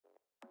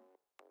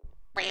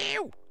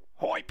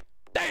Hoip.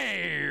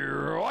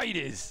 There it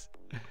is.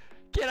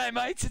 G'day,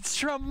 mates. It's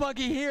trumpetmonkey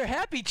here.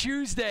 Happy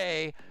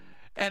Tuesday.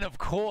 And of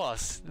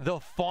course, the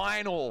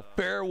final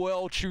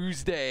farewell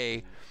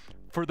Tuesday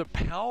for the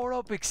Power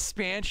Up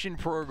Expansion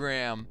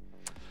program.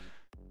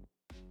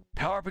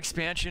 Power Up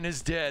Expansion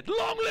is dead.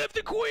 Long live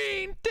the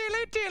Queen!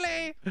 Dilly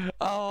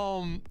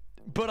dilly!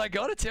 But I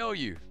gotta tell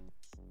you,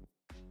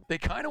 they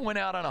kind of went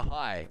out on a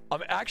high.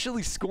 I'm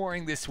actually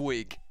scoring this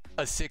week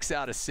a 6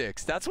 out of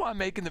 6. That's why I'm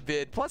making the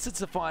vid. Plus, it's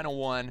the final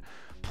one.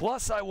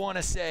 Plus, I want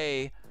to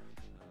say,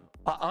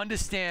 I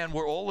understand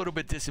we're all a little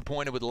bit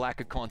disappointed with the lack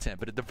of content,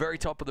 but at the very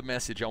top of the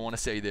message, I want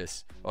to say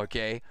this,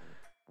 okay?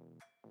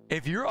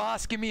 If you're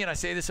asking me, and I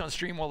say this on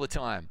stream all the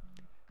time,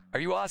 are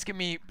you asking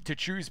me to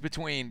choose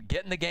between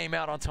getting the game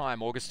out on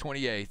time, August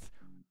 28th,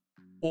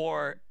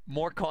 or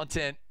more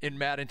content in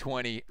Madden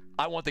 20?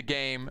 I want the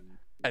game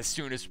as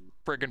soon as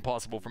friggin'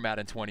 possible for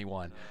Madden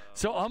 21.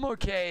 So I'm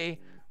okay.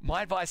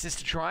 My advice is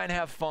to try and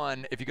have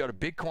fun. If you got a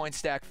big coin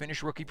stack,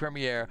 finish Rookie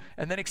Premiere,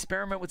 and then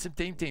experiment with some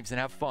teams and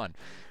have fun.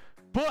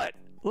 But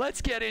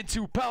let's get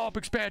into Power Up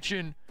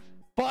Expansion.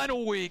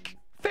 Final week.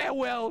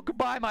 Farewell.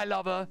 Goodbye, my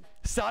lover.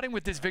 Starting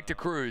with this Victor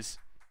Cruz.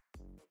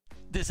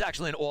 This is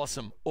actually an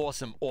awesome,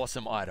 awesome,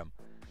 awesome item.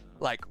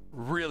 Like,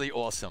 really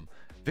awesome.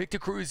 Victor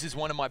Cruz is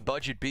one of my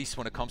budget beasts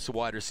when it comes to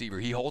wide receiver.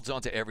 He holds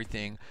on to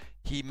everything.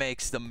 He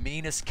makes the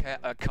meanest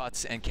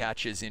cuts and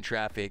catches in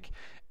traffic.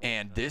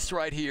 And this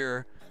right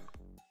here,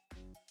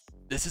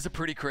 this is a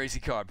pretty crazy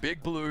card.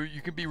 Big blue.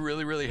 You can be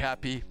really, really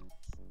happy.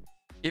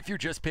 If you're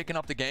just picking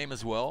up the game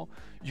as well,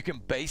 you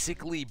can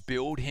basically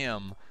build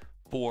him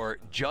for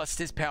just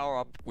his power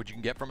up, which you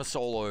can get from a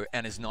solo,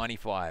 and his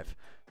 95.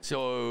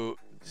 So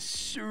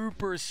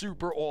super,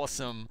 super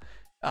awesome.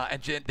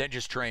 And then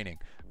just training.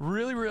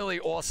 Really,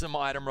 really awesome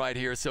item right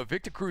here. So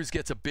Victor Cruz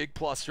gets a big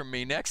plus from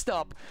me. Next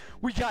up,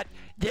 we got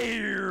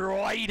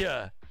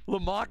Joyner,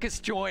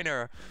 Lamarcus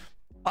Joyner.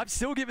 I'm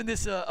still giving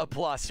this a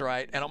plus,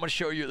 right? And I'm going to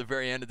show you at the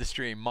very end of the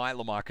stream my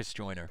Lamarcus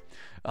Joyner,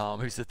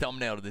 who's the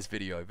thumbnail of this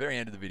video, very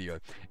end of the video.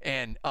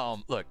 And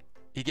look,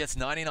 he gets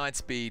 99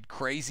 speed,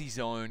 crazy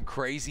zone,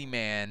 crazy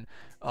man.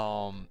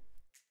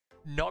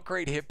 Not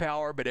great hit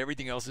power, but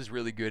everything else is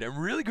really good. And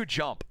really good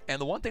jump. And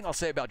the one thing I'll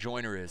say about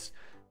Joyner is,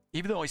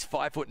 even though he's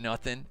 5'0",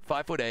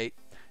 5'8",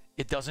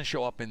 it doesn't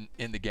show up in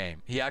the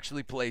game. He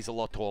actually plays a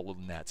lot taller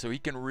than that. So he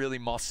can really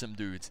muss some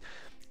dudes.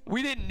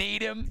 We didn't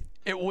need him.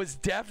 It was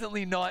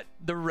definitely not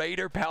the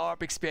Raider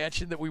power-up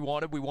expansion that we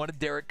wanted. We wanted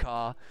Derek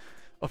Carr.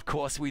 Of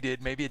course we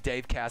did. Maybe a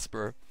Dave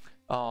Casper.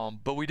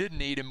 But we didn't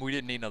need him. We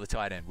didn't need another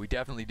tight end. We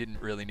definitely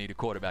didn't really need a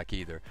quarterback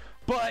either.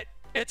 But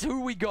it's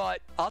who we got.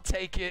 I'll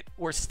take it.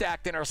 We're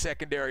stacked in our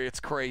secondary.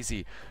 It's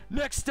crazy.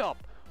 Next up,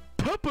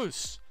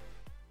 Peppers.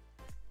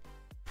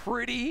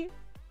 Pretty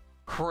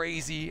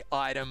crazy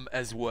item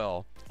as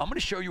well. I'm going to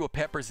show you a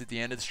Peppers at the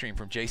end of the stream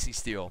from JC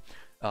Steele,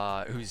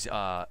 who's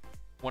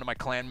one of my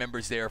clan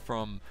members there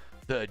from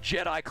the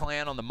Jedi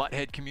clan on the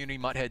Mutthead community,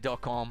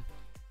 mutthead.com,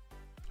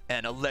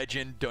 and a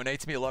legend.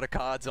 Donates me a lot of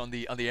cards on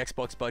the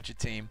Xbox budget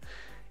team.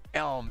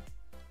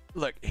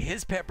 Look,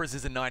 his Peppers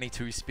is a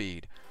 92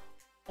 speed.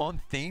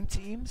 On theme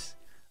teams,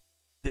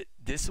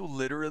 this will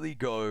literally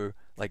go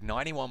like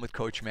 91 with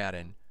Coach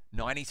Madden,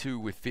 92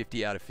 with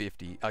 50 out of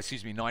 50,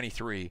 excuse me,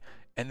 93,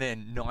 and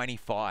then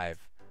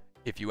 95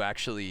 if you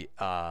actually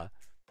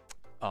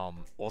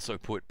also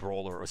put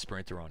Brawler or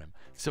Sprinter on him.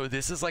 So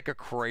this is like a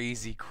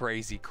crazy,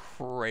 crazy,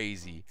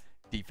 crazy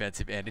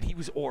defensive end, and he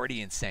was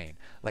already insane.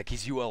 Like,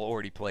 his UL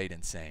already played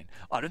insane.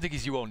 I don't think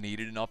his UL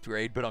needed an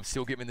upgrade, but I'm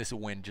still giving this a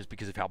win just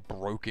because of how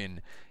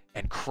broken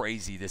and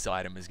crazy this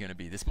item is going to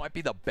be. This might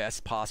be the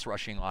best pass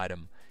rushing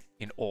item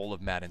in all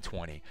of Madden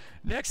 20.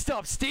 Next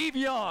up, Steve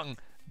Young.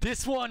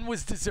 This one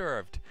was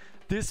deserved.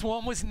 This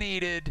one was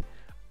needed.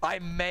 I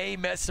may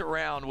mess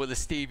around with a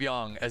Steve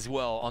Young as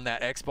well on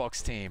that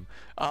Xbox team.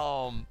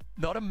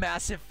 Not a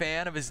massive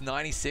fan of his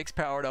 96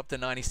 powered up to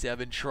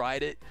 97.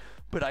 Tried it,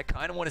 but I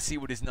kind of want to see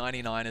what his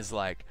 99 is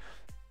like.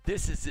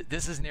 This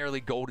is nearly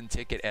golden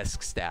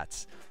ticket-esque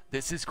stats.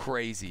 This is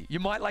crazy. You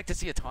might like to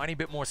see a tiny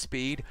bit more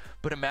speed,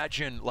 but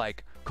imagine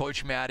like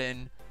Coach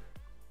Madden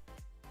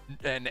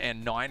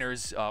and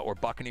Niners or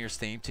Buccaneers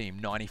theme team,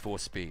 94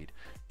 speed.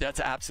 That's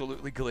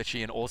absolutely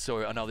glitchy, and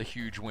also another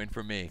huge win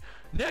for me.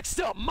 Next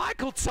up,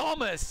 Michael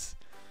Thomas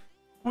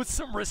with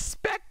some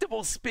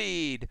respectable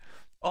speed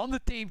on the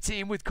theme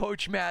team with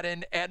Coach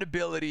Madden and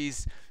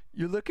abilities.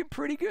 You're looking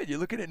pretty good. You're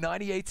looking at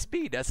 98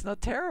 speed. That's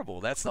not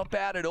terrible. That's not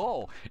bad at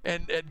all.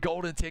 And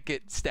golden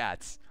ticket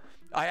stats.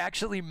 I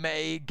actually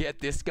may get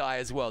this guy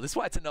as well. This is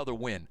why it's another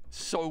win.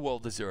 So well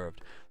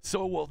deserved.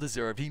 So well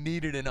deserved. He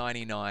needed a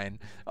 99.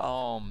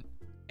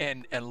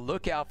 And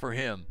look out for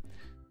him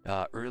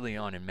early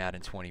on in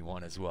Madden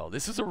 21 as well.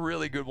 This is a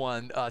really good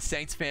one.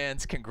 Saints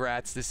fans,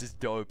 congrats. This is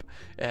dope.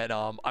 And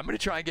I'm going to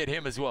try and get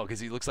him as well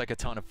because he looks like a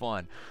ton of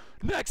fun.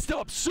 Next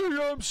up,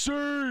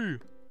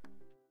 CMC.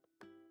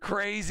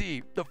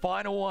 Crazy. The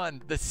final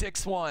one, the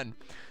sixth one.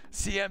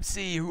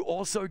 CMC, who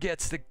also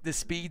gets the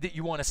speed that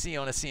you want to see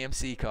on a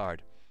CMC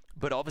card.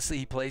 But obviously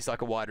he plays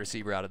like a wide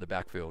receiver out of the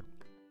backfield.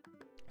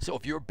 So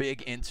if you're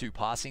big into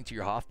passing to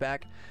your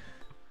halfback,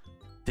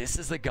 this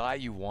is the guy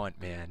you want,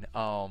 man.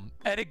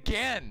 And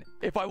again,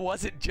 if I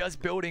wasn't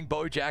just building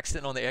Bo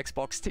Jackson on the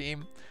Xbox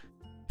team,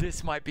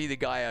 this might be the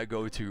guy I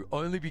go to.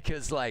 Only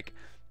because, like,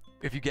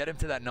 if you get him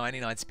to that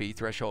 99 speed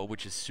threshold,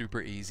 which is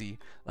super easy,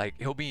 like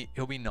he'll be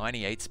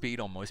 98 speed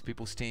on most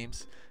people's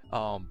teams.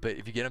 But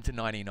if you get him to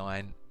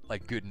 99,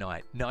 like, good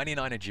night.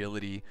 99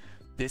 agility.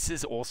 This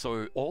is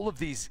also all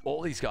these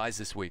guys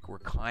this week were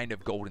kind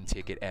of golden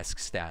ticket-esque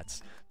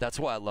stats. That's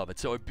why I love it.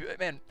 So,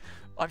 man,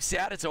 I'm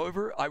sad it's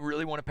over. I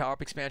really want a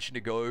power-up expansion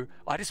to go.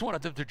 I just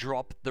wanted them to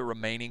drop the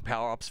remaining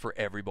power-ups for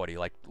everybody,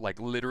 like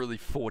literally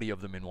 40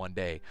 of them in one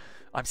day.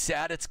 I'm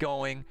sad it's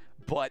going,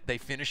 but they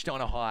finished on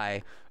a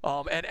high.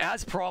 And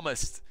as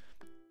promised,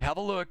 have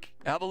a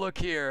look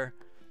here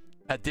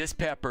at this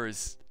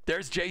Peppers.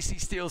 There's JC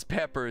Steele's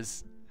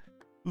Peppers.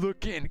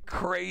 Looking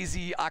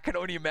crazy. I can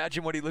only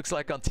imagine what he looks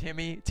like on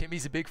Timmy.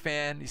 Timmy's a big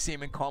fan. You see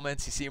him in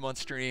comments. You see him on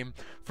stream.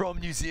 From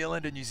New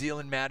Zealand, a New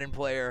Zealand Madden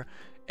player.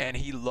 And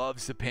he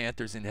loves the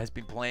Panthers and has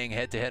been playing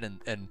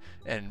head-to-head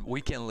and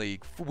weekend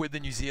league with the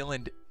New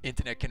Zealand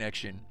internet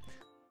connection,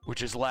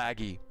 which is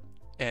laggy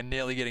and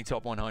nearly getting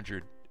top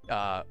 100.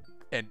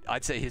 And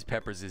I'd say his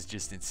Peppers is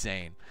just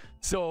insane.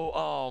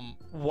 So,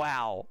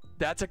 wow.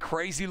 That's a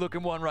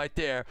crazy-looking one right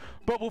there.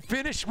 But we'll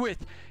finish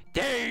with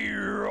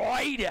the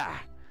Rider.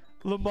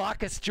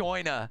 Lamarcus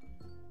Joyner.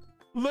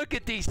 Look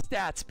at these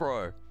stats,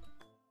 bro.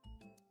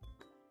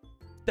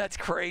 That's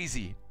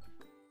crazy.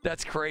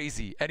 That's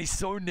crazy. And he's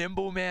so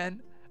nimble,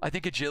 man. I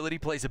think agility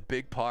plays a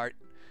big part.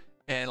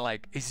 And,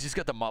 like, he's just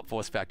got the mop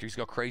force factor. He's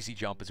got crazy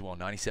jump as well.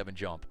 97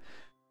 jump.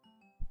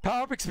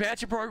 Power-up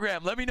expansion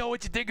program. Let me know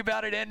what you think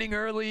about it ending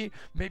early.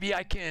 Maybe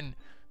I can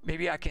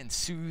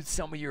soothe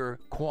some of your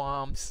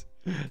qualms.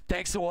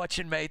 Thanks for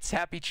watching, mates.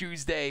 Happy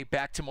Tuesday.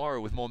 Back tomorrow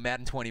with more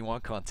Madden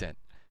 21 content.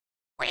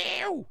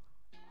 Wow.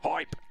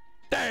 Hype.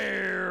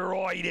 There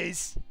it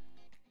is.